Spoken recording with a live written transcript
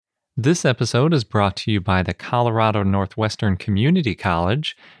This episode is brought to you by the Colorado Northwestern Community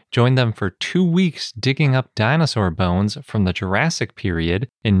College. Join them for 2 weeks digging up dinosaur bones from the Jurassic period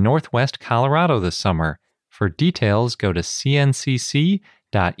in Northwest Colorado this summer. For details, go to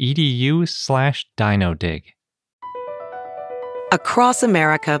cncc.edu/dinodig. Across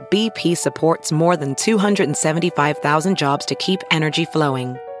America, BP supports more than 275,000 jobs to keep energy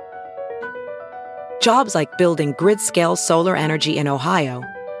flowing. Jobs like building grid-scale solar energy in Ohio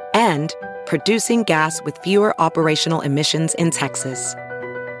and producing gas with fewer operational emissions in Texas.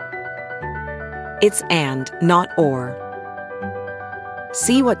 It's and, not or.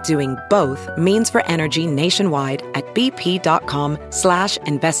 See what doing both means for energy nationwide at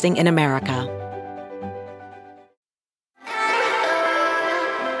bp.com/investing in America.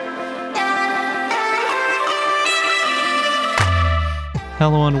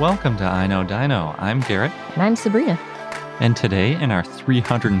 Hello and welcome to I Know Dino. I'm Garrett. And I'm Sabrina. And today, in our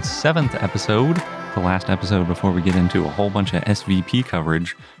 307th episode, the last episode before we get into a whole bunch of SVP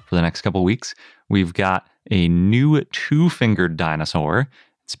coverage for the next couple weeks, we've got a new two-fingered dinosaur.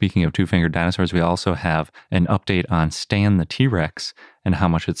 Speaking of two-fingered dinosaurs, we also have an update on Stan the T-Rex and how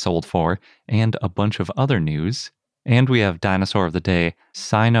much it sold for, and a bunch of other news. And we have Dinosaur of the Day,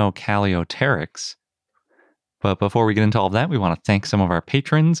 Sinocalioteryx. But before we get into all of that, we want to thank some of our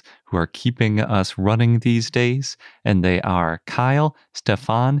patrons who are keeping us running these days. And they are Kyle,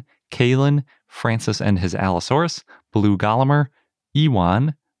 Stefan, Kalen, Francis and his Allosaurus, Blue Gossamer,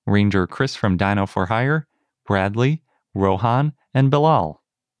 Ewan, Ranger Chris from Dino for Hire, Bradley, Rohan, and Bilal.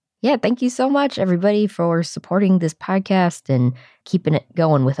 Yeah, thank you so much, everybody, for supporting this podcast and keeping it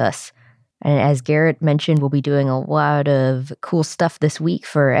going with us. And as Garrett mentioned, we'll be doing a lot of cool stuff this week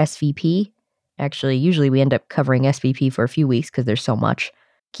for SVP. Actually, usually we end up covering SVP for a few weeks because there's so much.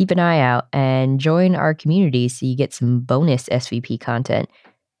 Keep an eye out and join our community so you get some bonus SVP content.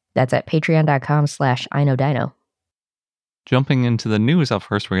 That's at patreon.com/iknowdino. Jumping into the news up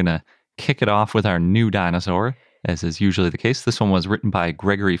first, we're going to kick it off with our new dinosaur, as is usually the case. This one was written by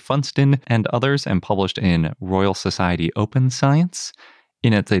Gregory Funston and others and published in Royal Society Open Science.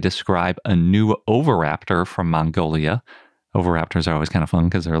 In it, they describe a new oviraptor from Mongolia. Oviraptors are always kind of fun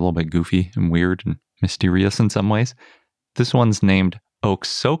because they're a little bit goofy and weird and mysterious in some ways. This one's named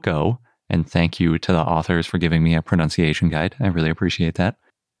Oxoko, and thank you to the authors for giving me a pronunciation guide. I really appreciate that.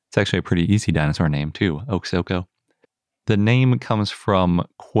 It's actually a pretty easy dinosaur name too, Oxoko. The name comes from,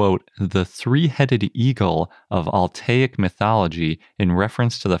 quote, the three-headed eagle of Altaic mythology in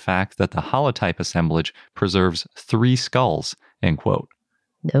reference to the fact that the holotype assemblage preserves 3 skulls, end quote.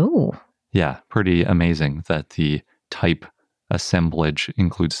 Oh. Yeah, pretty amazing that the type assemblage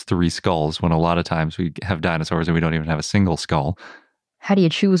includes 3 skulls when a lot of times we have dinosaurs and we don't even have a single skull. How do you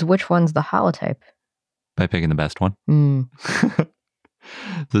choose which one's the holotype? By picking the best one.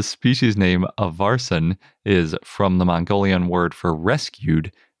 The species name Avarsan is from the Mongolian word for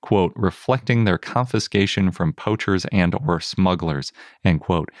rescued, quote, reflecting their confiscation from poachers and or smugglers, end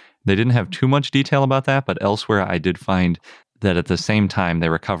quote. They didn't have too much detail about that, but elsewhere I did find that at the same time they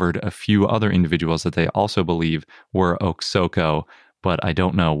recovered a few other individuals that they also believe were Oxoko, but I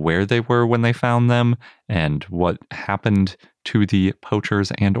don't know where they were when they found them and what happened to the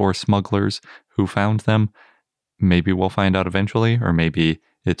poachers and or smugglers who found them. Maybe we'll find out eventually, or maybe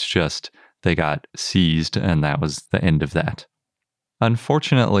it's just they got seized and that was the end of that.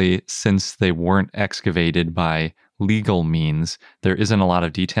 Unfortunately, since they weren't excavated by legal means, there isn't a lot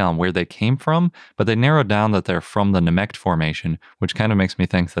of detail on where they came from, but they narrowed down that they're from the Nemegt Formation, which kind of makes me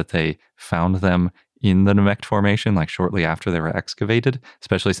think that they found them in the Nemegt Formation, like shortly after they were excavated,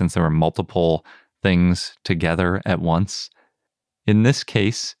 especially since there were multiple things together at once. In this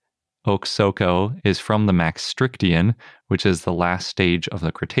case, Oxoko is from the Maastrichtian, which is the last stage of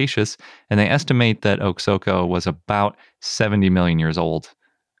the Cretaceous, and they estimate that Oxoko was about 70 million years old,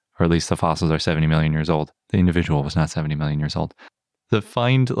 or at least the fossils are 70 million years old. The individual was not 70 million years old. The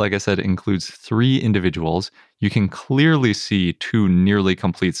find, like I said, includes 3 individuals. You can clearly see 2 nearly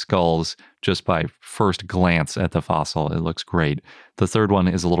complete skulls just by first glance at the fossil. It looks great. The third one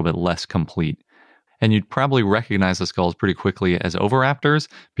is a little bit less complete. And you'd probably recognize the skulls pretty quickly as oviraptors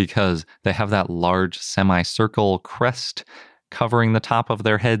because they have that large semicircle crest covering the top of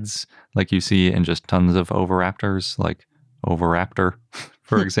their heads, like you see in just tons of oviraptors, like Oviraptor,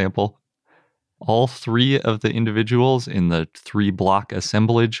 for example. All 3 of the individuals in the 3-block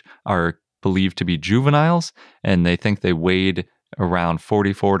assemblage are believed to be juveniles, and they think they weighed around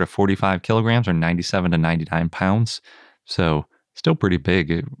 44 to 45 kilograms or 97 to 99 pounds. So still pretty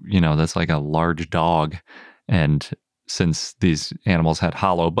big. That's like a large dog. And since these animals had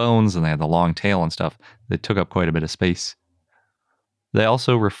hollow bones and they had the long tail and stuff, they took up quite a bit of space. They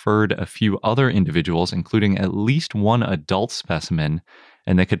also referred a few other individuals, including at least one adult specimen,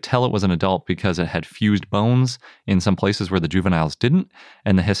 and they could tell it was an adult because it had fused bones in some places where the juveniles didn't,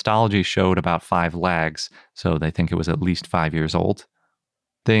 and the histology showed about 5 lags, so they think it was at least 5 years old.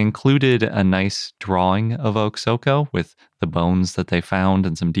 They included a nice drawing of Oxoko with the bones that they found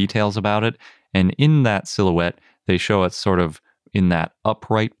and some details about it, and in that silhouette, they show it sort of in that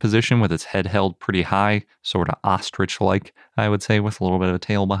upright position with its head held pretty high, sort of ostrich-like, I would say, with a little bit of a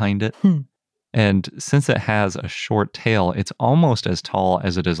tail behind it. And since it has a short tail, it's almost as tall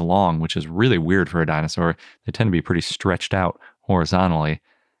as it is long, which is really weird for a dinosaur. They tend to be pretty stretched out horizontally.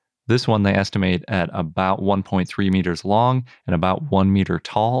 This one they estimate at about 1.3 meters long and about 1 meter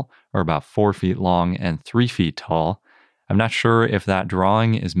tall, or about 4 feet long and 3 feet tall. I'm not sure if that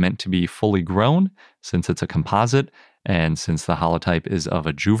drawing is meant to be fully grown, since it's a composite, and since the holotype is of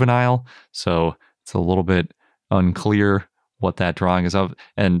a juvenile, so it's a little bit unclear what that drawing is of.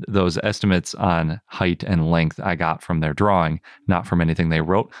 And those estimates on height and length I got from their drawing, not from anything they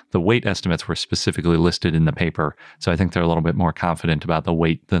wrote. The weight estimates were specifically listed in the paper, so I think they're a little bit more confident about the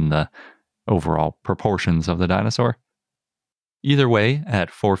weight than the overall proportions of the dinosaur. Either way, at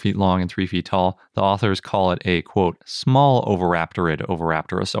 4 feet long and 3 feet tall, the authors call it a, quote, small oviraptorid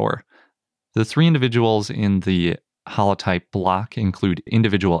Oviraptorosaur. The 3 individuals in the holotype block include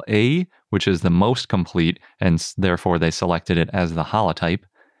individual A, which is the most complete, and therefore they selected it as the holotype.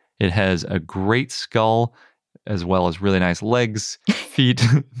 It has a great skull, as well as really nice legs, feet,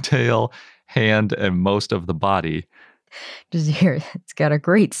 tail, hand, and most of the body. Just hear it's got a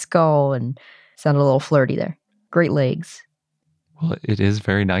great skull and sounded a little flirty there. Great legs. Well, it is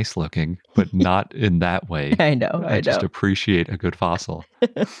very nice looking, but not in that way. I know. I just appreciate a good fossil.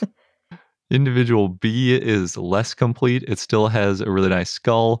 Individual B is less complete. It still has a really nice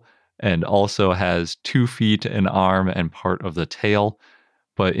skull and also has 2 feet, an arm, and part of the tail.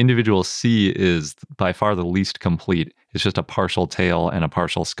 But individual C is by far the least complete. It's just a partial tail and a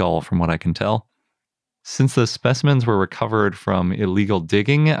partial skull from what I can tell. Since the specimens were recovered from illegal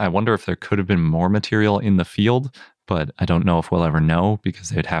digging, I wonder if there could have been more material in the field, but I don't know if we'll ever know because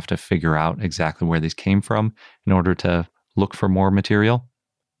they'd have to figure out exactly where these came from in order to look for more material.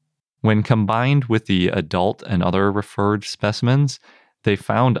 When combined with the adult and other referred specimens, they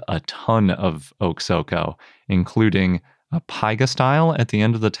found a ton of Oxoko, including a pygostyle at the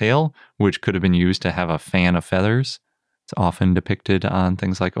end of the tail, which could have been used to have a fan of feathers. It's often depicted on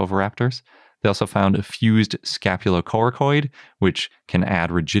things like oviraptors. They also found a fused scapulocoracoid, which can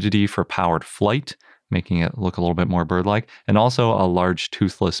add rigidity for powered flight, making it look a little bit more bird-like, and also a large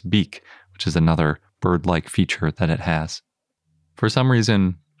toothless beak, which is another bird-like feature that it has. For some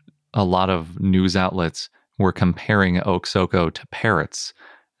reason, a lot of news outlets were comparing Oxoko to parrots.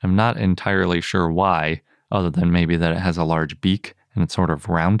 I'm not entirely sure why, other than maybe that it has a large beak and it's sort of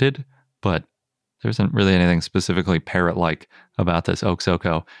rounded, but there isn't really anything specifically parrot-like about this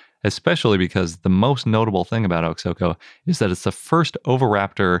Oxoko, especially because the most notable thing about Oxoko is that it's the first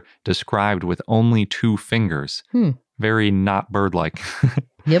oviraptor described with only 2 fingers. Very not bird-like.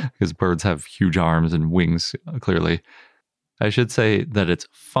 Yep. Because birds have huge arms and wings, clearly. I should say that it's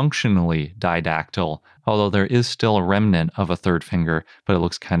functionally didactyl, although there is still a remnant of a 3rd finger, but it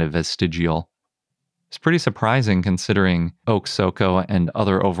looks kind of vestigial. It's pretty surprising considering Oxoko and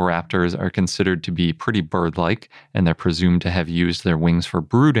other oviraptors are considered to be pretty bird-like, and they're presumed to have used their wings for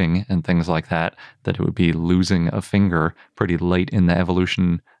brooding and things like that, that it would be losing a finger pretty late in the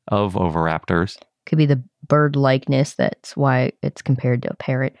evolution of oviraptors. Could be the bird-likeness, that's why it's compared to a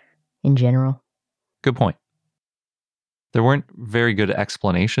parrot in general. Good point. There weren't very good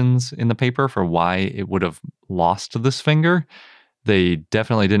explanations in the paper for why it would have lost this finger. They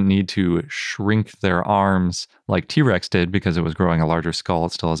definitely didn't need to shrink their arms like T-Rex did because it was growing a larger skull.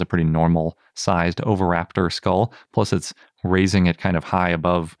 It still has a pretty normal-sized oviraptor skull. Plus, it's raising it kind of high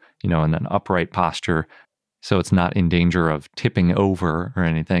above, in an upright posture, so it's not in danger of tipping over or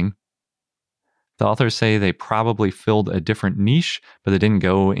anything. The authors say they probably filled a different niche, but they didn't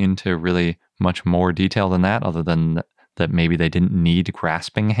go into really much more detail than that, other than that maybe they didn't need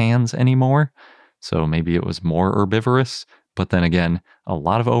grasping hands anymore. So maybe it was more herbivorous. But then again, a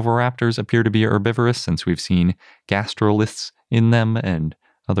lot of oviraptors appear to be herbivorous since we've seen gastroliths in them and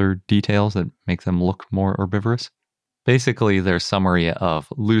other details that make them look more herbivorous. Basically, their summary of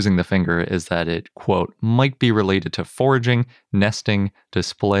losing the finger is that it, quote, might be related to foraging, nesting,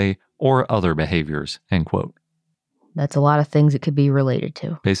 display, or other behaviors, end quote. That's a lot of things it could be related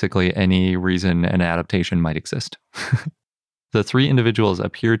to. Basically, any reason an adaptation might exist. The 3 individuals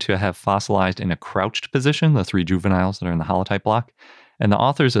appear to have fossilized in a crouched position, the 3 juveniles that are in the holotype block, And the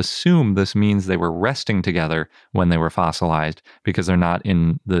authors assume this means they were resting together when they were fossilized because they're not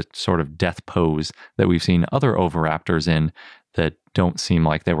in the sort of death pose that we've seen other oviraptors in that don't seem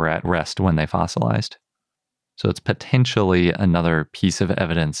like they were at rest when they fossilized. So it's potentially another piece of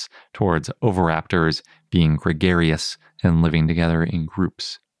evidence towards oviraptors being gregarious and living together in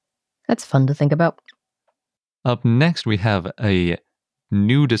groups. That's fun to think about. Up next, we have a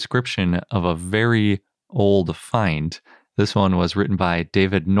new description of a very old find. This one was written by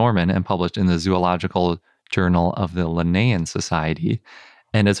David Norman and published in the Zoological Journal of the Linnaean Society,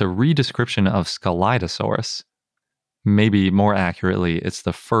 and it's a redescription of Scelidosaurus. Maybe more accurately, it's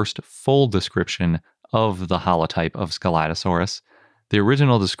the first full description of the holotype of Scelidosaurus. The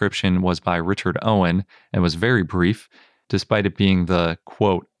original description was by Richard Owen and was very brief, despite it being the,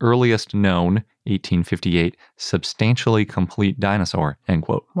 quote, earliest known, 1858, substantially complete dinosaur, end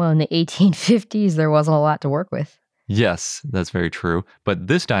quote. Well, in the 1850s, there wasn't a lot to work with. Yes, that's very true. But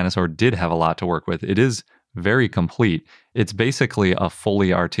this dinosaur did have a lot to work with. It is very complete. It's basically a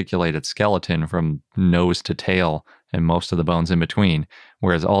fully articulated skeleton from nose to tail and most of the bones in between,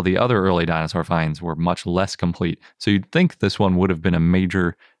 whereas all the other early dinosaur finds were much less complete. So you'd think this one would have been a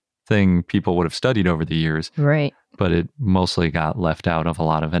major thing people would have studied over the years. Right. But it mostly got left out of a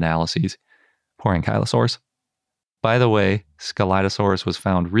lot of analyses. Poor ankylosaurs. By the way, Scelidosaurus was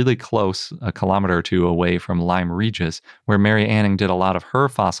found really close, a kilometer or two away from Lyme Regis, where Mary Anning did a lot of her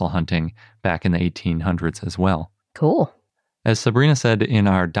fossil hunting back in the 1800s as well. Cool. As Sabrina said in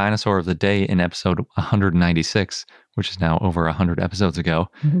our Dinosaur of the Day in episode 196, which is now over 100 episodes ago,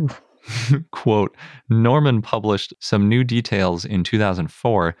 quote, Norman published some new details in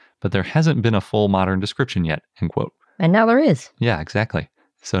 2004, but there hasn't been a full modern description yet, end quote. And now there is. Yeah, exactly.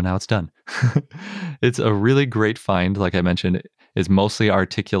 So now it's done. It's a really great find. Like I mentioned, it's mostly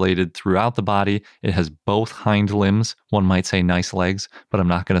articulated throughout the body. It has both hind limbs. One might say nice legs, but I'm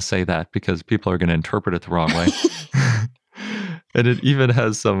not going to say that because people are going to interpret it the wrong way. And it even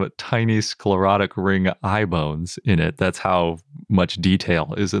has some tiny sclerotic ring eye bones in it. That's how much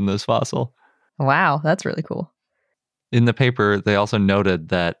detail is in this fossil. Wow, that's really cool. In the paper, they also noted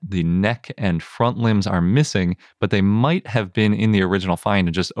that the neck and front limbs are missing, but they might have been in the original find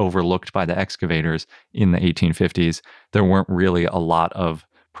and just overlooked by the excavators in the 1850s. There weren't really a lot of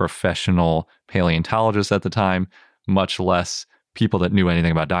professional paleontologists at the time, much less people that knew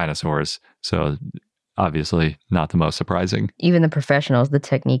anything about dinosaurs. So obviously not the most surprising. Even the professionals, the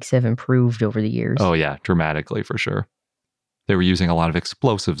techniques have improved over the years. Oh yeah, dramatically for sure. They were using a lot of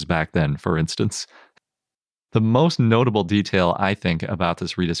explosives back then, for instance. The most notable detail, I think, about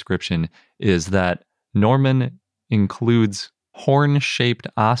this redescription is that Norman includes horn-shaped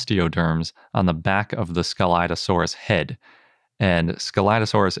osteoderms on the back of the Scelidosaurus head. And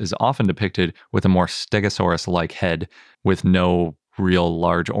Scelidosaurus is often depicted with a more Stegosaurus-like head with no real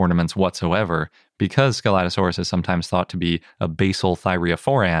large ornaments whatsoever, because Scelidosaurus is sometimes thought to be a basal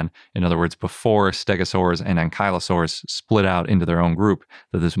thyreophoran, in other words, before Stegosaurs and Ankylosaurs split out into their own group,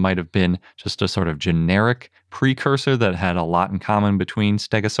 that this might have been just a sort of generic precursor that had a lot in common between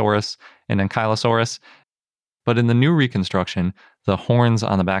Stegosaurus and Ankylosaurus. But in the new reconstruction, the horns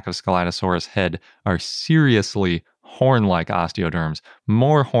on the back of Scelidosaurus' head are seriously horn-like osteoderms,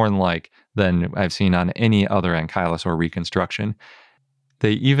 more horn-like than I've seen on any other ankylosaur reconstruction.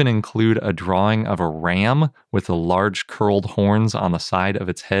 They even include a drawing of a ram with the large curled horns on the side of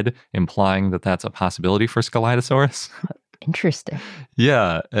its head, implying that that's a possibility for Scelidosaurus. Interesting.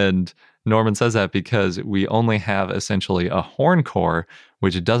 Yeah, and Norman says that because we only have essentially a horn core,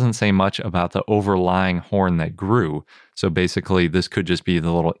 which doesn't say much about the overlying horn that grew. So basically, this could just be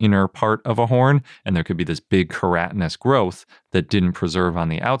the little inner part of a horn, and there could be this big keratinous growth that didn't preserve on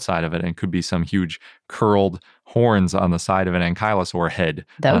the outside of it, and could be some huge curled horns on the side of an ankylosaur head.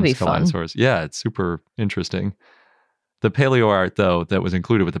 That would be fun. Yeah, it's super interesting. The paleo art, though, that was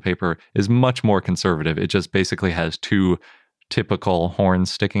included with the paper is much more conservative. It just basically has two typical horns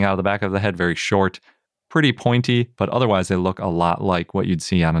sticking out of the back of the head, very short, pretty pointy, but otherwise they look a lot like what you'd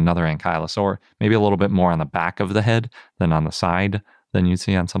see on another ankylosaur. Maybe a little bit more on the back of the head than on the side than you'd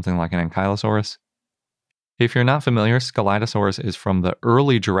see on something like an ankylosaurus. If you're not familiar, Scelidosaurus is from the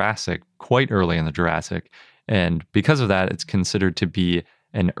early Jurassic, quite early in the Jurassic, and because of that, it's considered to be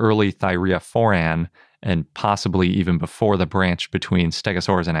an early thyreophoran, and possibly even before the branch between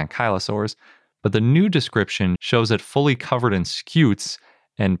Stegosaurs and Ankylosaurs. But the new description shows it fully covered in scutes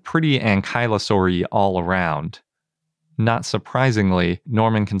and pretty ankylosaur-y all around. Not surprisingly,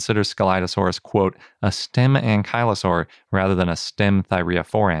 Norman considers Scelidosaurus, quote, a stem ankylosaur rather than a stem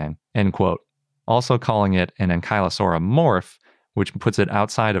thyreophoran, end quote, also calling it an ankylosauromorph, which puts it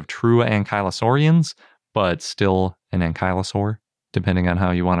outside of true ankylosaurians, but still an ankylosaur. depending on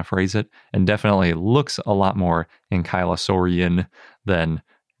how you want to phrase it, and definitely looks a lot more ankylosaurian than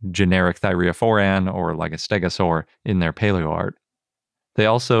generic Thyreophoran or like a stegosaur in their paleoart. They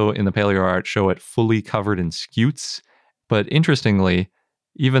also, in the paleoart, show it fully covered in scutes. But interestingly,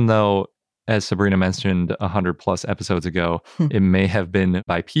 even though, as Sabrina mentioned 100 plus episodes ago, it may have been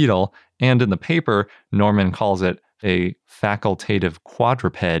bipedal, and in the paper, Norman calls it a facultative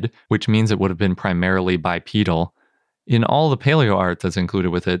quadruped, which means it would have been primarily bipedal. In all the paleoart that's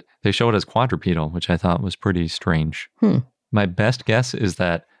included with it, they show it as quadrupedal, which I thought was pretty strange. My best guess is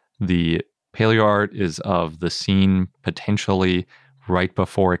that the paleoart is of the scene potentially right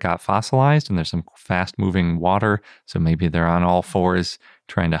before it got fossilized, and there's some fast-moving water, so maybe they're on all fours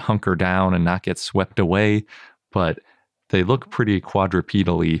trying to hunker down and not get swept away, but they look pretty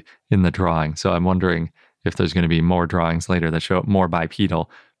quadrupedally in the drawing, so I'm wondering if there's going to be more drawings later that show it more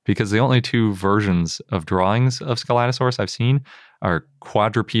bipedal, because the only two versions of drawings of Scelidosaurus I've seen are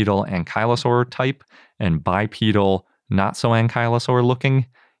quadrupedal ankylosaur type and bipedal not so ankylosaur looking,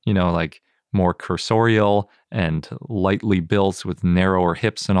 like more cursorial and lightly built with narrower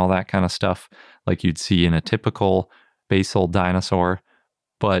hips and all that kind of stuff like you'd see in a typical basal dinosaur.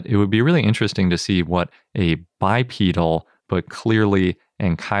 But it would be really interesting to see what a bipedal but clearly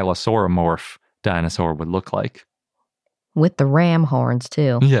ankylosauromorph dinosaur would look like. With the ram horns,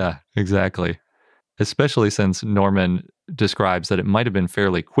 too. Yeah, exactly. Especially since Norman describes that it might have been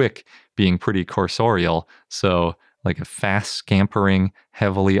fairly quick, being pretty cursorial. So, like a fast scampering,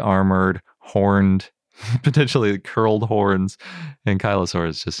 heavily armored, horned, potentially curled horns ankylosaur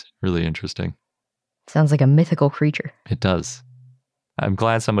is just really interesting. Sounds like a mythical creature. It does. I'm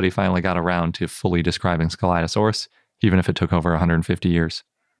glad somebody finally got around to fully describing Scelidosaurus, even if it took over 150 years.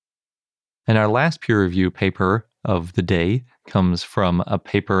 And our last peer review paper of the day comes from a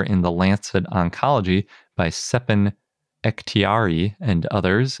paper in the Lancet Oncology by Sepen Ektiari and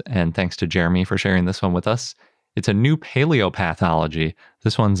others, and thanks to Jeremy for sharing this one with us. It's a new paleopathology.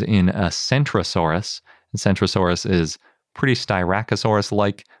 This one's in a Centrosaurus. And Centrosaurus is pretty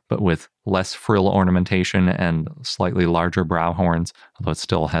Styracosaurus-like, but with less frill ornamentation and slightly larger brow horns, although it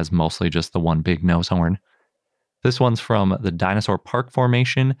still has mostly just the one big nose horn. This one's from the Dinosaur Park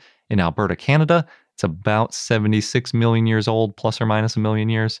Formation in Alberta, Canada. It's about 76 million years old, plus or minus a million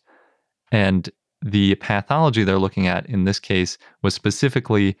years. And the pathology they're looking at in this case was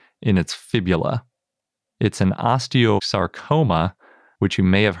specifically in its fibula. It's an osteosarcoma, which you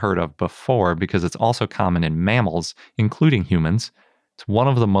may have heard of before because it's also common in mammals, including humans. It's one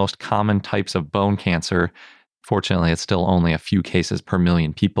of the most common types of bone cancer. Fortunately, it's still only a few cases per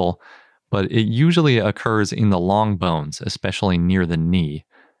million people, but it usually occurs in the long bones, especially near the knee.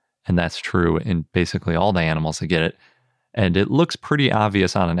 And that's true in basically all the animals that get it. And it looks pretty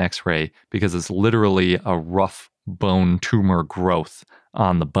obvious on an X-ray because it's literally a rough bone tumor growth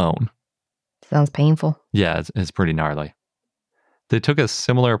on the bone. Sounds painful. Yeah, it's pretty gnarly. They took a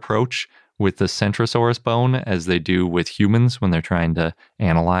similar approach with the Centrosaurus bone as they do with humans when they're trying to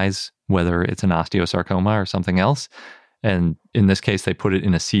analyze whether it's an osteosarcoma or something else. And in this case, they put it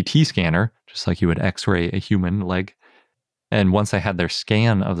in a CT scanner, just like you would X-ray a human leg. And once they had their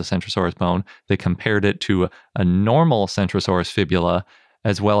scan of the Centrosaurus bone, they compared it to a normal Centrosaurus fibula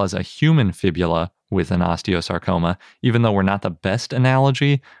as well as a human fibula with an osteosarcoma. Even though we're not the best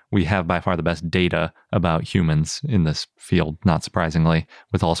analogy, we have by far the best data about humans in this field, not surprisingly,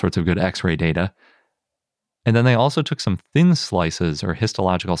 with all sorts of good X-ray data. And then they also took some thin slices or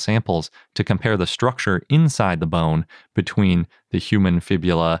histological samples to compare the structure inside the bone between the human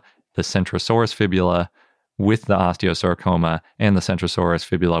fibula, the Centrosaurus fibula, with the osteosarcoma, and the Centrosaurus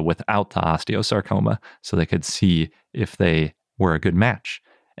fibula without the osteosarcoma, so they could see if they were a good match.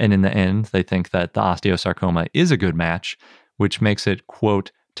 And in the end, they think that the osteosarcoma is a good match, which makes it,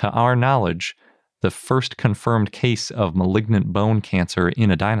 quote, to our knowledge, the first confirmed case of malignant bone cancer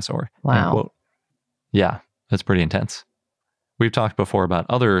in a dinosaur. Wow. End quote. Yeah, that's pretty intense. We've talked before about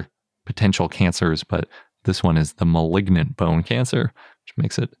other potential cancers, but this one is the malignant bone cancer, which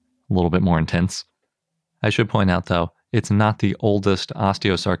makes it a little bit more intense. I should point out, though, it's not the oldest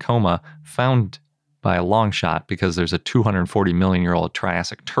osteosarcoma found by a long shot because there's a 240 million year old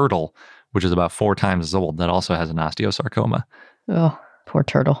Triassic turtle, which is about 4 times as old, that also has an osteosarcoma. Oh, poor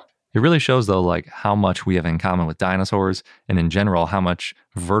turtle. It really shows, though, like how much we have in common with dinosaurs and in general, how much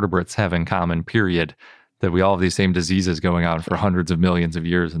vertebrates have in common, period, that we all have these same diseases going on for hundreds of millions of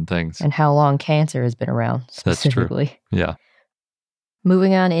years and things. And how long cancer has been around specifically. That's true. Yeah.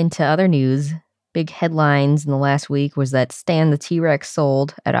 Moving on into other news. Big headlines in the last week was that Stan the T-Rex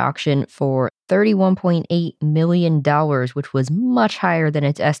sold at auction for $31.8 million, which was much higher than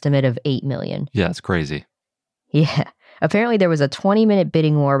its estimate of $8 million. Yeah, it's crazy. Yeah. Apparently, there was a 20-minute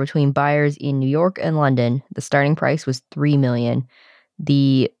bidding war between buyers in New York and London. The starting price was $3 million.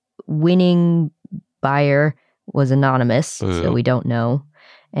 The winning buyer was anonymous, so we don't know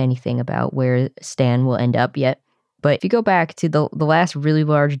anything about where Stan will end up yet. But if you go back to the last really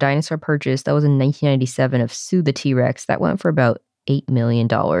large dinosaur purchase, that was in 1997 of Sue the T-Rex. That went for about $8 million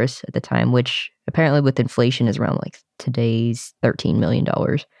at the time, which apparently with inflation is around like today's $13 million.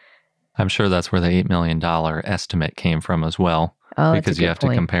 I'm sure that's where the $8 million estimate came from as well, because you have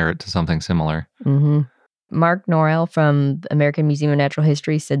to compare it to something similar. Mm-hmm. Mark Norrell from American Museum of Natural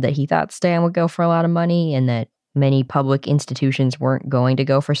History said that he thought Stan would go for a lot of money and that many public institutions weren't going to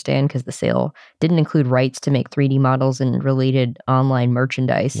go for Stan because the sale didn't include rights to make 3D models and related online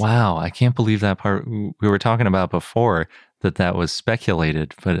merchandise. Wow, I can't believe that part we were talking about before, that was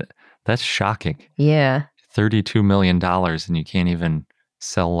speculated, but that's shocking. Yeah. $32 million and you can't even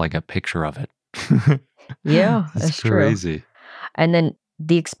sell like a picture of it. Yeah, that's crazy. True. And then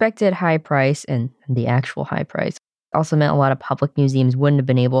the expected high price and the actual high price also meant a lot of public museums wouldn't have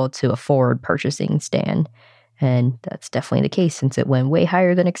been able to afford purchasing Stan. And that's definitely the case since it went way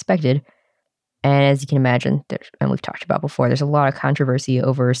higher than expected. And as you can imagine, and we've talked about before, there's a lot of controversy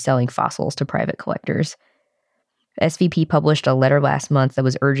over selling fossils to private collectors. SVP published a letter last month that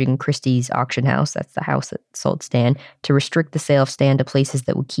was urging Christie's auction house, that's the house that sold Stan, to restrict the sale of Stan to places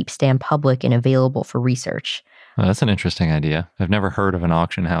that would keep Stan public and available for research. Oh, that's an interesting idea. I've never heard of an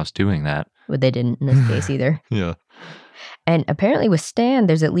auction house doing that. But they didn't in this case either. Yeah. And apparently with Stan,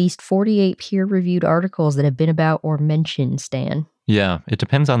 there's at least 48 peer-reviewed articles that have been about or mentioned Stan. Yeah, it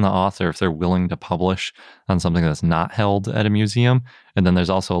depends on the author if they're willing to publish on something that's not held at a museum. And then there's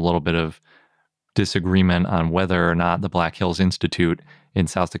also a little bit of disagreement on whether or not the Black Hills Institute in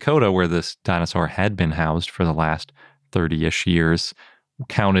South Dakota, where this dinosaur had been housed for the last 30-ish years,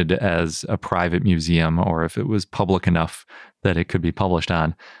 counted as a private museum or if it was public enough that it could be published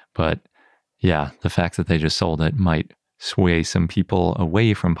on. But yeah, the fact that they just sold it might sway some people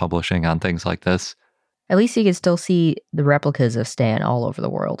away from publishing on things like this. At least you can still see the replicas of Stan all over the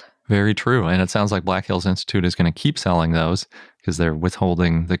world. Very true. And it sounds like Black Hills Institute is going to keep selling those because they're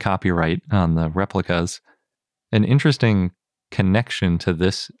withholding the copyright on the replicas. An interesting connection to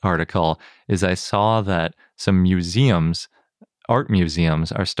this article is I saw that some museums, art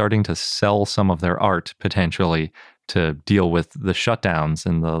museums, are starting to sell some of their art potentially to deal with the shutdowns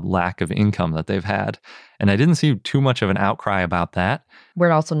and the lack of income that they've had. And I didn't see too much of an outcry about that.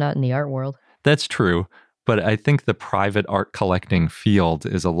 We're also not in the art world. That's true. But I think the private art collecting field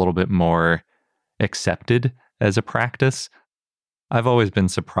is a little bit more accepted as a practice. I've always been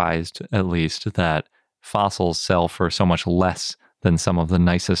surprised, at least, that fossils sell for so much less than some of the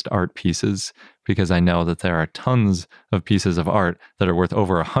nicest art pieces, because I know that there are tons of pieces of art that are worth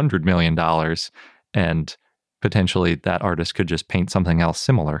over $100 million, and potentially that artist could just paint something else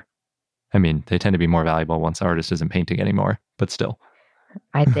similar. I mean, they tend to be more valuable once the artist isn't painting anymore, but still.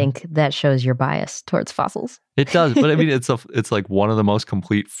 I think that shows your bias towards fossils. It does, but I mean, it's like one of the most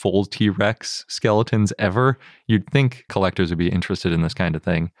complete full T-Rex skeletons ever. You'd think collectors would be interested in this kind of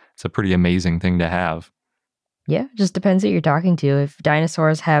thing. It's a pretty amazing thing to have. Yeah, it just depends who you're talking to. If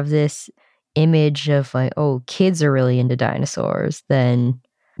dinosaurs have this image of like, oh, kids are really into dinosaurs, then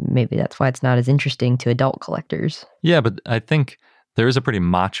maybe that's why it's not as interesting to adult collectors. Yeah, but I think there is a pretty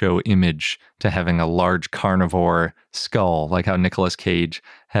macho image to having a large carnivore skull, like how Nicolas Cage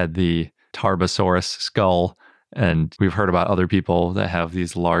had the Tarbosaurus skull. And we've heard about other people that have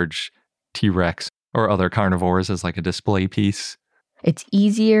these large T-Rex or other carnivores as like a display piece. It's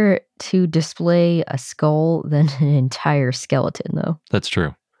easier to display a skull than an entire skeleton, though. That's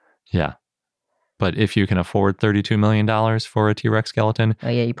true. Yeah. But if you can afford $32 million for a T-Rex skeleton... Oh,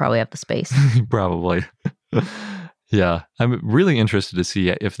 yeah, you probably have the space. Probably. Yeah. I'm really interested to see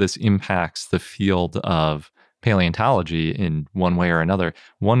if this impacts the field of paleontology in one way or another.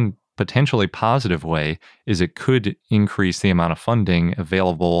 One potentially positive way is it could increase the amount of funding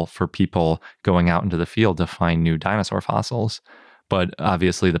available for people going out into the field to find new dinosaur fossils. But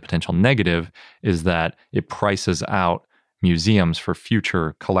obviously the potential negative is that it prices out museums for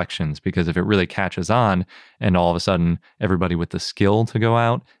future collections, because if it really catches on and all of a sudden everybody with the skill to go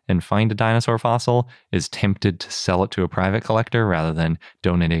out and find a dinosaur fossil is tempted to sell it to a private collector rather than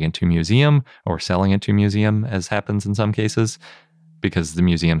donating it to a museum or selling it to a museum, as happens in some cases, because the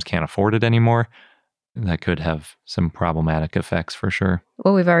museums can't afford it anymore, that could have some problematic effects for sure.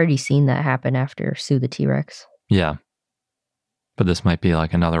 Well, we've already seen that happen after Sue the T-Rex. Yeah. But this might be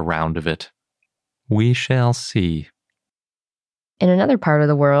like another round of it. We shall see. In another part of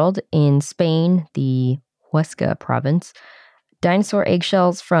the world, in Spain, the Huesca province, Dinosaur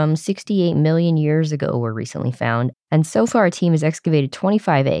eggshells from 68 million years ago were recently found, and so far a team has excavated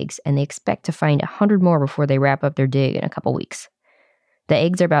 25 eggs, and they expect to find 100 more before they wrap up their dig in a couple weeks. The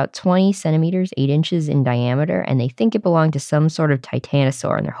eggs are about 20 centimeters, 8 inches in diameter, and they think it belonged to some sort of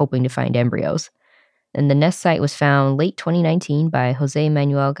titanosaur, and they're hoping to find embryos. And the nest site was found late 2019 by Jose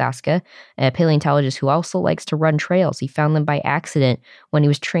Manuel Gasca, a paleontologist who also likes to run trails. He found them by accident when he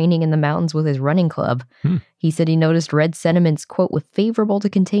was training in the mountains with his running club. He said he noticed red sediments, quote, with favorable to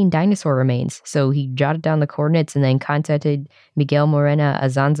contain dinosaur remains. So he jotted down the coordinates and then contacted Miguel Morena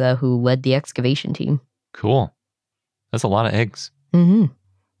Azanza, who led the excavation team. Cool. That's a lot of eggs. Yeah,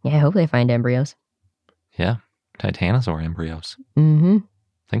 I hope they find embryos. Yeah, titanosaur embryos.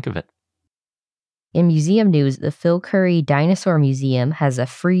 Think of it. In museum news, the Phil Curry Dinosaur Museum has a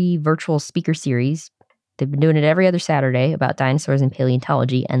free virtual speaker series. They've been doing it every other Saturday about dinosaurs and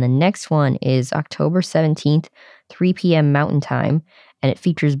paleontology, and the next one is October 17th, 3 p.m. Mountain Time, and it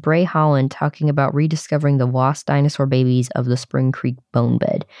features Bray Holland talking about rediscovering the lost dinosaur babies of the Spring Creek bone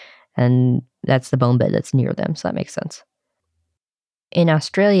bed. And that's the bone bed that's near them, so that makes sense. In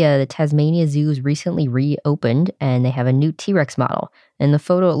Australia, the Tasmania Zoo is recently reopened, and they have a new T-Rex model. In the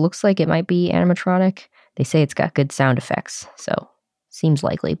photo, it looks like it might be animatronic. They say it's got good sound effects, so seems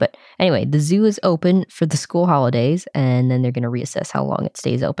likely. But anyway, the zoo is open for the school holidays, and then they're going to reassess how long it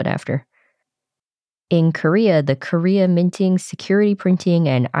stays open after. In Korea, the Korea Minting, Security Printing,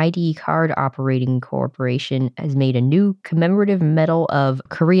 and ID Card Operating Corporation has made a new commemorative medal of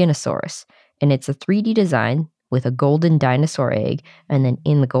Koreanosaurus, and it's a 3D design with a golden dinosaur egg, and then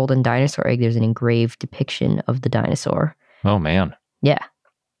in the golden dinosaur egg, there's an engraved depiction of the dinosaur. Oh, man. Yeah,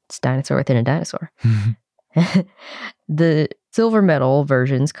 it's dinosaur within a dinosaur. The silver medal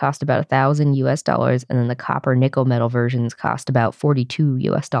versions cost about $1,000 and then the copper nickel medal versions cost about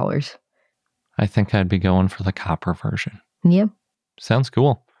 $42. I think I'd be going for the copper version. Yeah. Sounds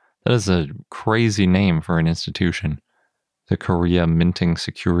cool. That is a crazy name for an institution. The Korea Minting,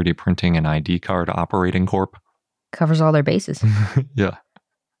 Security Printing, and ID Card Operating Corp. Covers all their bases. Yeah.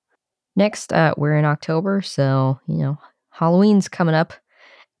 Next, we're in October, so, Halloween's coming up.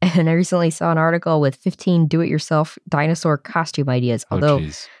 And I recently saw an article with 15 do-it-yourself dinosaur costume ideas, although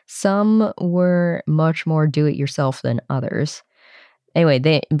some were much more do-it-yourself than others. Anyway,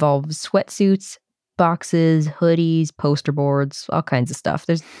 they involve sweatsuits, boxes, hoodies, poster boards, all kinds of stuff.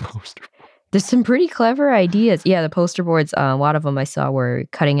 There's some pretty clever ideas. Yeah, the poster boards, a lot of them I saw were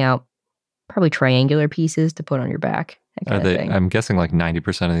cutting out probably triangular pieces to put on your back. Are they? I'm guessing like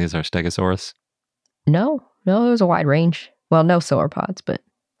 90% of these are Stegosaurus. No, it was a wide range. Well, no sauropods, but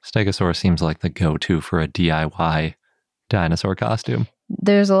Stegosaurus seems like the go-to for a DIY dinosaur costume.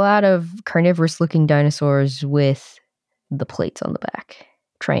 There's a lot of carnivorous-looking dinosaurs with the plates on the back,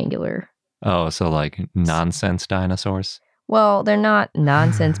 triangular. Oh, so like nonsense dinosaurs? Well, they're not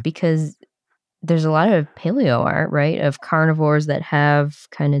nonsense because there's a lot of paleo art, right, of carnivores that have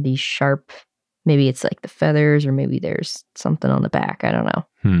kind of these sharp, maybe it's like the feathers or maybe there's something on the back. I don't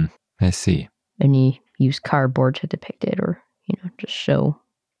know. I see. And you use cardboard to depict it or, just show.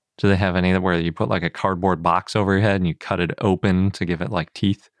 Do they have any where you put like a cardboard box over your head and you cut it open to give it like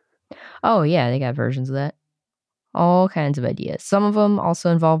teeth? Oh, yeah, they got versions of that. All kinds of ideas. Some of them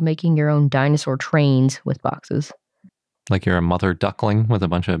also involve making your own dinosaur trains with boxes. Like you're a mother duckling with a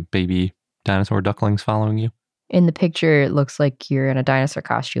bunch of baby dinosaur ducklings following you? In the picture, it looks like you're in a dinosaur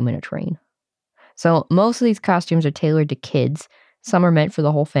costume in a train. So most of these costumes are tailored to kids. Some are meant for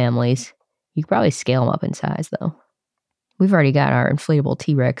the whole families. You could probably scale them up in size, though. We've already got our inflatable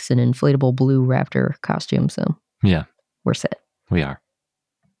T-Rex and inflatable blue raptor costume, so yeah, we're set. We are.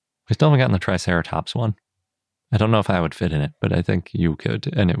 We still haven't gotten the Triceratops one. I don't know if I would fit in it, but I think you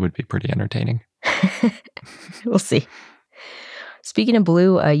could, and it would be pretty entertaining. We'll see. Speaking of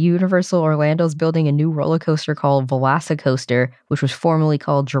blue, Universal Orlando's building a new roller coaster called Velocicoaster, which was formerly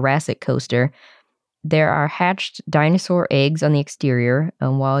called Jurassic Coaster. There are hatched dinosaur eggs on the exterior,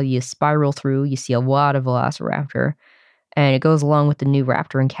 and while you spiral through, you see a lot of Velociraptor, and it goes along with the new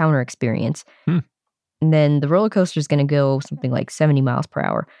Raptor Encounter experience. And then the roller coaster is going to go something like 70 miles per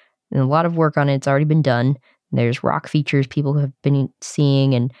hour, and a lot of work on it's already been done. There's rock features people have been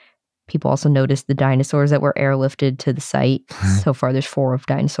seeing, and people also noticed the dinosaurs that were airlifted to the site. So far, there's 4 of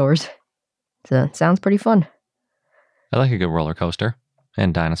dinosaurs. So it sounds pretty fun. I like a good roller coaster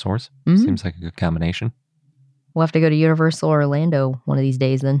and dinosaurs. Seems like a good combination. We'll have to go to Universal Orlando one of these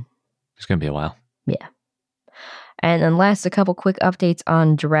days then. It's going to be a while. Yeah. And then last, a couple quick updates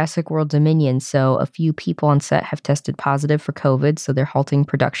on Jurassic World Dominion. So a few people on set have tested positive for COVID, so they're halting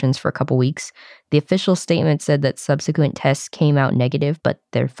productions for a couple weeks. The official statement said that subsequent tests came out negative, but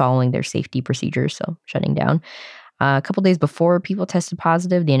they're following their safety procedures, so shutting down. A couple days before people tested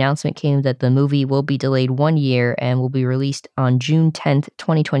positive, the announcement came that the movie will be delayed 1 year and will be released on June 10th,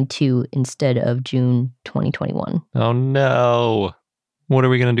 2022 instead of June 2021. Oh no. What are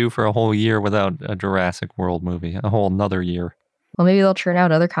we going to do for a whole year without a Jurassic World movie? A whole another year. Well, maybe they'll churn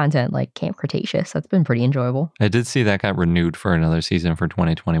out other content like Camp Cretaceous. That's been pretty enjoyable. I did see that got renewed for another season for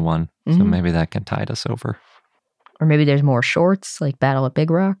 2021. So maybe that can tide us over. Or maybe there's more shorts like Battle at Big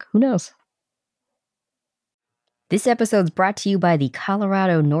Rock. Who knows? This episode's brought to you by the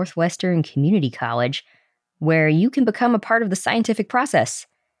Colorado Northwestern Community College, where you can become a part of the scientific process.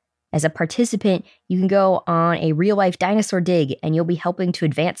 As a participant, you can go on a real-life dinosaur dig, and you'll be helping to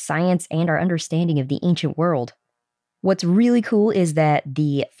advance science and our understanding of the ancient world. What's really cool is that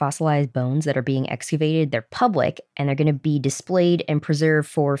the fossilized bones that are being excavated, they're public, and they're going to be displayed and preserved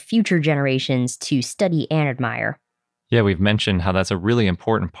for future generations to study and admire. Yeah, we've mentioned how that's a really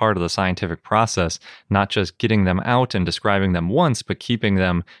important part of the scientific process, not just getting them out and describing them once, but keeping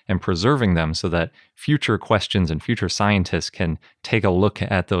them and preserving them so that future questions and future scientists can take a look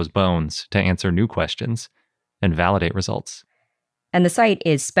at those bones to answer new questions and validate results. And the site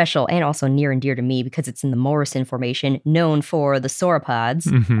is special and also near and dear to me because it's in the Morrison Formation, known for the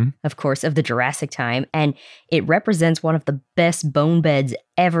sauropods, of course, of the Jurassic time. And it represents one of the best bone beds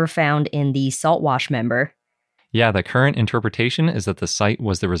ever found in the Saltwash member. Yeah, the current interpretation is that the site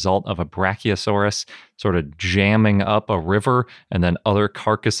was the result of a Brachiosaurus sort of jamming up a river and then other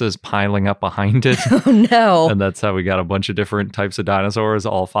carcasses piling up behind it. Oh, no. And that's how we got a bunch of different types of dinosaurs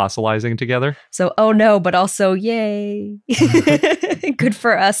all fossilizing together. So, oh no, but also, yay. Good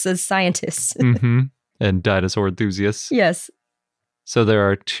for us as scientists. And dinosaur enthusiasts. Yes. So there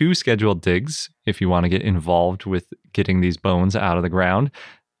are 2 scheduled digs if you want to get involved with getting these bones out of the ground.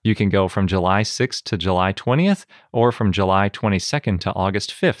 You can go from July 6th to July 20th or from July 22nd to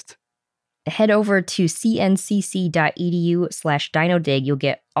August 5th. Head over to cncc.edu/dinodig. You'll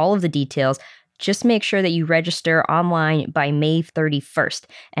get all of the details. Just make sure that you register online by May 31st.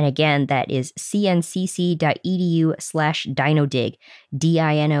 And again, that is cncc.edu/dinodig,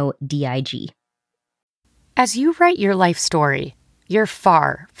 DINODIG. As you write your life story, you're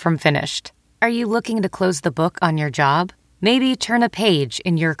far from finished. Are you looking to close the book on your job? Maybe turn a page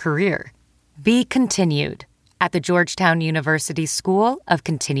in your career. Be continued at the Georgetown University School of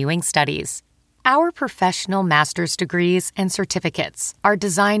Continuing Studies. Our professional master's degrees and certificates are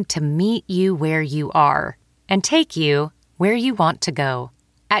designed to meet you where you are and take you where you want to go.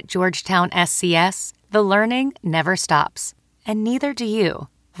 At Georgetown SCS, the learning never stops, and neither do you.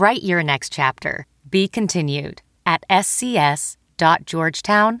 Write your next chapter. Be continued at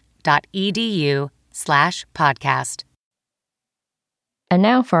scs.georgetown.edu/podcast. And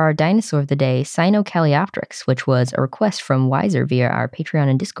now for our dinosaur of the day, Sinocalliopteryx, which was a request from Wiser via our Patreon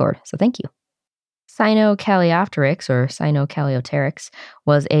and Discord, so thank you. Sinocalliopteryx, or Sinocalliopteryx,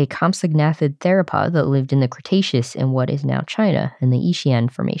 was a compsognathid theropod that lived in the Cretaceous in what is now China, in the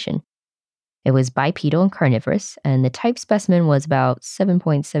Yixian Formation. It was bipedal and carnivorous, and the type specimen was about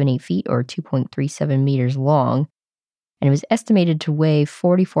 7.78 feet or 2.37 meters long, and it was estimated to weigh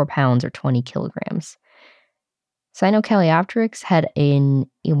 44 pounds or 20 kilograms. Sinocalliopteryx had an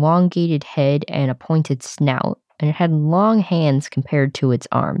elongated head and a pointed snout, and it had long hands compared to its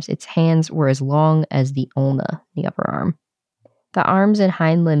arms. Its hands were as long as the ulna, the upper arm. The arms and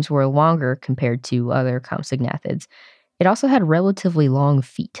hind limbs were longer compared to other compsognathids. It also had relatively long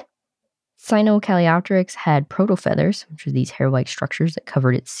feet. Sinocalliopteryx had protofeathers, which are these hair-like structures that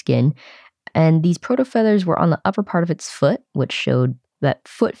covered its skin, and these protofeathers were on the upper part of its foot, which showed that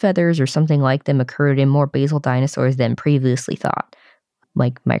foot feathers or something like them occurred in more basal dinosaurs than previously thought,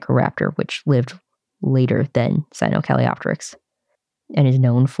 like Microraptor, which lived later than Sinocalliopteryx and is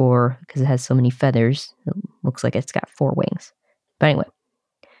known for, because it has so many feathers, it looks like it's got 4 wings. But anyway,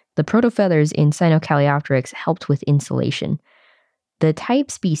 the protofeathers in Sinocalliopteryx helped with insulation. The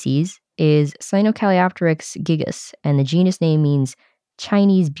type species is Sinocalliopteryx gigas, and the genus name means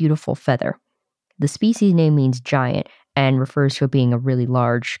Chinese beautiful feather. The species name means giant and refers to it being a really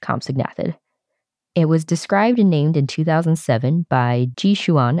large compsognathid. It was described and named in 2007 by Ji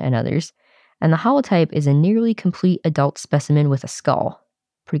Xuan and others, and the holotype is a nearly complete adult specimen with a skull.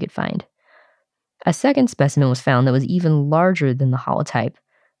 Pretty good find. A second specimen was found that was even larger than the holotype,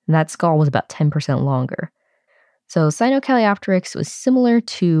 and that skull was about 10% longer. So Sinocalliopteryx was similar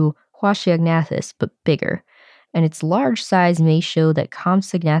to Huaxiagnathus, but bigger, and its large size may show that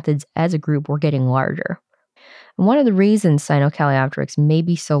compsognathids as a group were getting larger. And one of the reasons Sinocalliopteryx may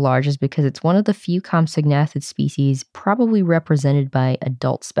be so large is because it's one of the few compsognathid species probably represented by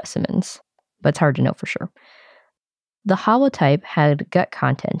adult specimens, but it's hard to know for sure. The holotype had gut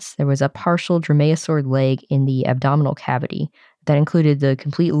contents. There was a partial dromaeosaur leg in the abdominal cavity that included the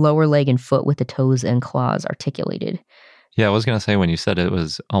complete lower leg and foot with the toes and claws articulated. Yeah, I was going to say when you said it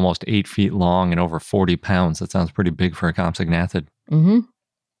was almost 8 feet long and over 40 pounds, that sounds pretty big for a compsognathid. Mm-hmm.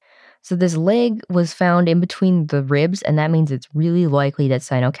 So this leg was found in between the ribs, and that means it's really likely that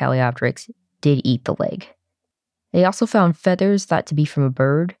Sinocalliopteryx did eat the leg. They also found feathers thought to be from a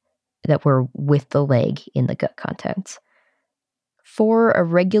bird that were with the leg in the gut contents. 4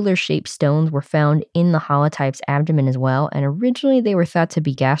 irregular-shaped stones were found in the holotype's abdomen as well, and originally they were thought to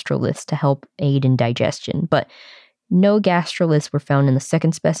be gastroliths to help aid in digestion, but no gastroliths were found in the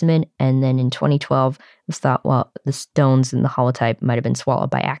second specimen, and then in 2012, it was thought, well, the stones in the holotype might have been swallowed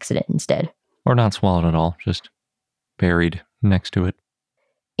by accident instead. Or not swallowed at all, just buried next to it.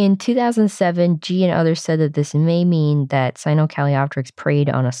 In 2007, G and others said that this may mean that Sinocalliopteryx preyed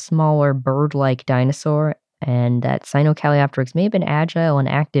on a smaller bird-like dinosaur, and that Sinocalliopteryx may have been agile and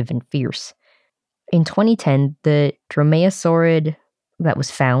active and fierce. In 2010, the dromaeosaurid that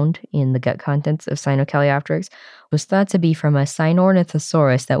was found in the gut contents of Sinocalliopteryx was thought to be from a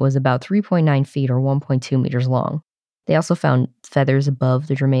Sinornithosaurus that was about 3.9 feet or 1.2 meters long. They also found feathers above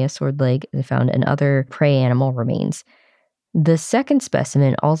the dromaeosaurid leg. They found another prey animal remains. The second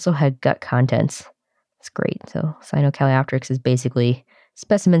specimen also had gut contents. That's great. So Sinocalliopteryx is basically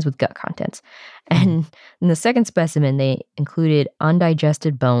specimens with gut contents. And in the second specimen, they included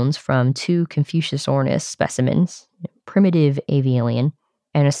undigested bones from 2 Confuciusornis specimens, primitive avialien,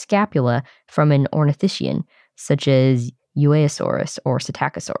 and a scapula from an ornithischian, such as Euaeosaurus or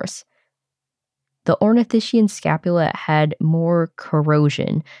Psittacosaurus. The ornithischian scapula had more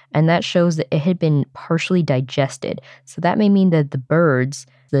corrosion, and that shows that it had been partially digested. So that may mean that the birds,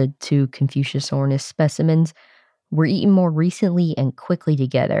 the 2 Confuciusornis specimens, were eaten more recently and quickly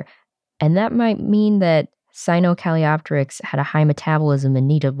together. And that might mean that Sinocalliopteryx had a high metabolism and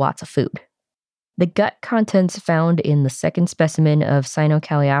needed lots of food. The gut contents found in the second specimen of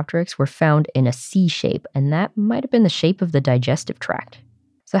Sinocalliopteryx were found in a C shape, and that might have been the shape of the digestive tract.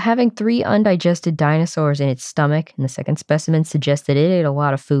 So having 3 undigested dinosaurs in its stomach in the second specimen suggests that it ate a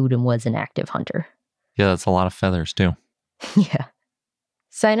lot of food and was an active hunter. Yeah, that's a lot of feathers too. Yeah.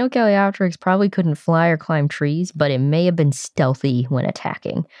 Sinocalliopteryx probably couldn't fly or climb trees, but it may have been stealthy when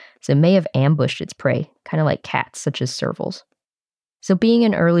attacking. So it may have ambushed its prey, kind of like cats such as servals. So being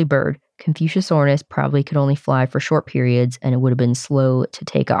an early bird, Confuciusornis probably could only fly for short periods, and it would have been slow to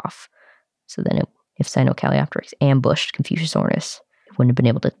take off. So then if Sinocalliopteryx ambushed Confuciusornis, it wouldn't have been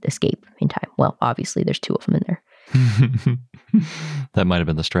able to escape in time. Well, obviously there's 2 of them in there. That might have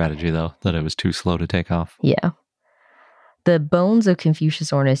been the strategy, though, that it was too slow to take off. Yeah. The bones of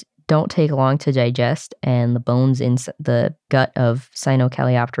Confuciusornis don't take long to digest, and the bones in the gut of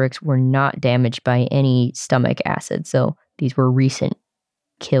Sinocalliopteryx were not damaged by any stomach acid. So these were recent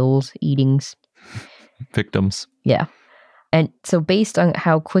kills, eatings. Victims. Yeah. And so based on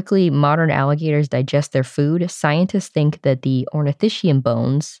how quickly modern alligators digest their food, scientists think that the ornithischian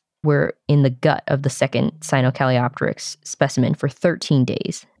bones were in the gut of the second Sinocalliopteryx specimen for 13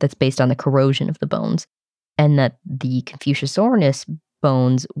 days. That's based on the corrosion of the bones. And that the Confuciusornis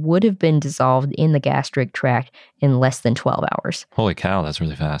bones would have been dissolved in the gastric tract in less than 12 hours. Holy cow, that's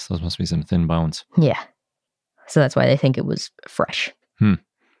really fast. Those must be some thin bones. Yeah. So that's why they think it was fresh.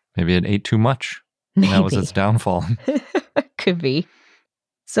 Maybe it ate too much. Maybe. That was its downfall. Could be.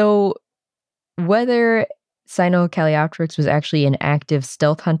 So whether Sinocalliopteryx was actually an active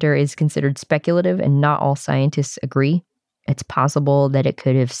stealth hunter is considered speculative, and not all scientists agree. It's possible that it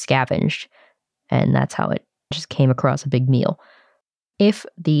could have scavenged, and that's how it just came across a big meal. If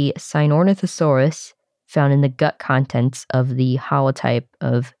the Sinornithosaurus found in the gut contents of the holotype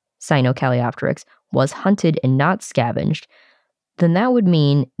of Sinocalliopteryx was hunted and not scavenged, then that would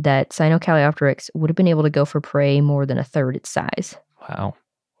mean that Sinocalliopteryx would have been able to go for prey more than a third its size. Wow.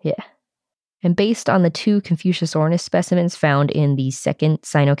 Yeah. And based on the 2 Confuciusornis specimens found in the second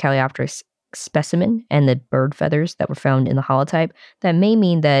Sinocalliopteryx specimen and the bird feathers that were found in the holotype, that may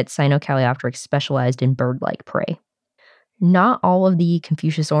mean that Sinocalliopteryx specialized in bird-like prey. Not all of the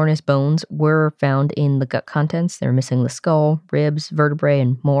Confuciusornis bones were found in the gut contents. They're missing the skull, ribs, vertebrae,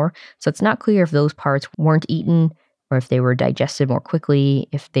 and more. So it's not clear if those parts weren't eaten or if they were digested more quickly,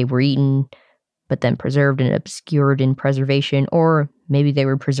 if they were eaten but then preserved and obscured in preservation, or maybe they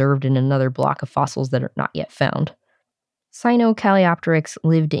were preserved in another block of fossils that are not yet found. Sinocalliopteryx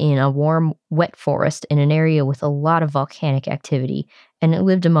lived in a warm, wet forest in an area with a lot of volcanic activity, and it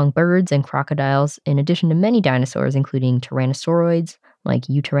lived among birds and crocodiles, in addition to many dinosaurs, including tyrannosauroids like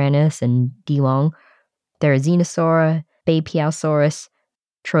Eutyrannus and Dilong, Therizinosaura, Beipiaosaurus,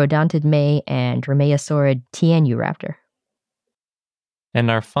 Troodontid May, and Dromaeosaurid Tianuraptor. And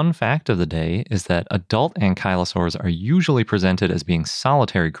our fun fact of the day is that adult ankylosaurs are usually presented as being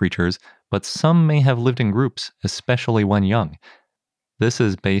solitary creatures, but some may have lived in groups, especially when young. This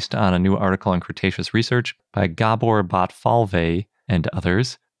is based on a new article in Cretaceous Research by Gabor Botfalve and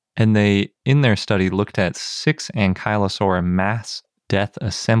others, and they, in their study, looked at 6 ankylosaur mass death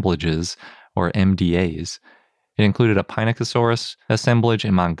assemblages, or MDAs. It included a Pinacosaurus assemblage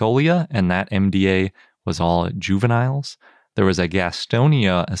in Mongolia, and that MDA was all juveniles. There was a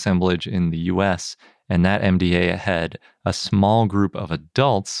Gastonia assemblage in the US, and that MDA had a small group of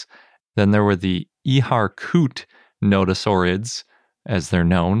adults. Then there were the Ihar-Kut nodosaurids, as they're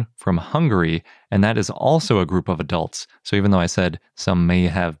known, from Hungary, and that is also a group of adults. So even though I said some may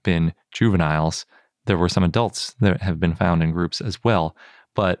have been juveniles, there were some adults that have been found in groups as well.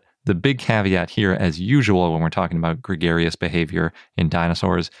 But the big caveat here, as usual, when we're talking about gregarious behavior in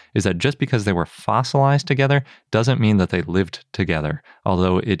dinosaurs, is that just because they were fossilized together doesn't mean that they lived together,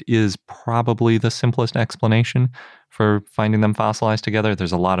 although it is probably the simplest explanation for finding them fossilized together.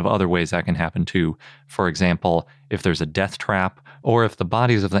 There's a lot of other ways that can happen too. For example, if there's a death trap, or if the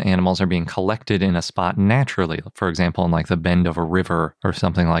bodies of the animals are being collected in a spot naturally, for example, in like the bend of a river or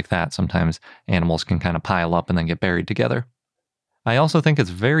something like that. Sometimes animals can kind of pile up and then get buried together. I also think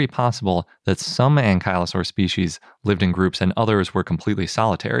it's very possible that some ankylosaur species lived in groups and others were completely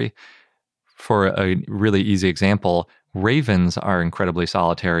solitary. For a really easy example, ravens are incredibly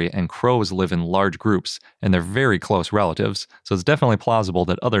solitary and crows live in large groups, and they're very close relatives. So it's definitely plausible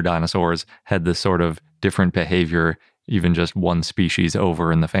that other dinosaurs had this sort of different behavior, even just one species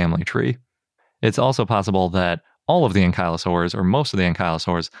over in the family tree. It's also possible that all of the ankylosaurs, or most of the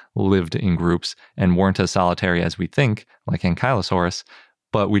ankylosaurs, lived in groups and weren't as solitary as we think, like Ankylosaurus,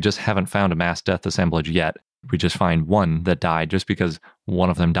 but we just haven't found a mass death assemblage yet. We just find one that died. Just because one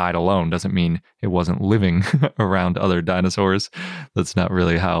of them died alone doesn't mean it wasn't living around other dinosaurs. That's not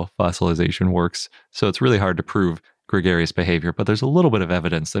really how fossilization works. So it's really hard to prove gregarious behavior, but there's a little bit of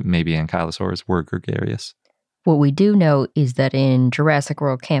evidence that maybe ankylosaurs were gregarious. What we do know is that in Jurassic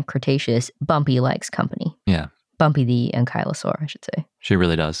World Camp Cretaceous, Bumpy likes company. Yeah. Bumpy the ankylosaur, I should say. She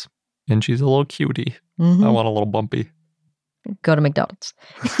really does. And she's a little cutie. I want a little Bumpy. Go to McDonald's.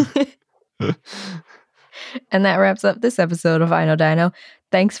 And that wraps up this episode of I Know Dino.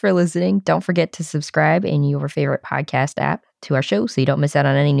 Thanks for listening. Don't forget to subscribe in your favorite podcast app to our show so you don't miss out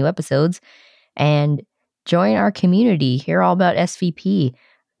on any new episodes. And join our community. Hear all about SVP.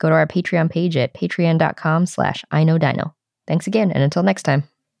 Go to our Patreon page at patreon.com/IKnowDino. Thanks again, and until next time.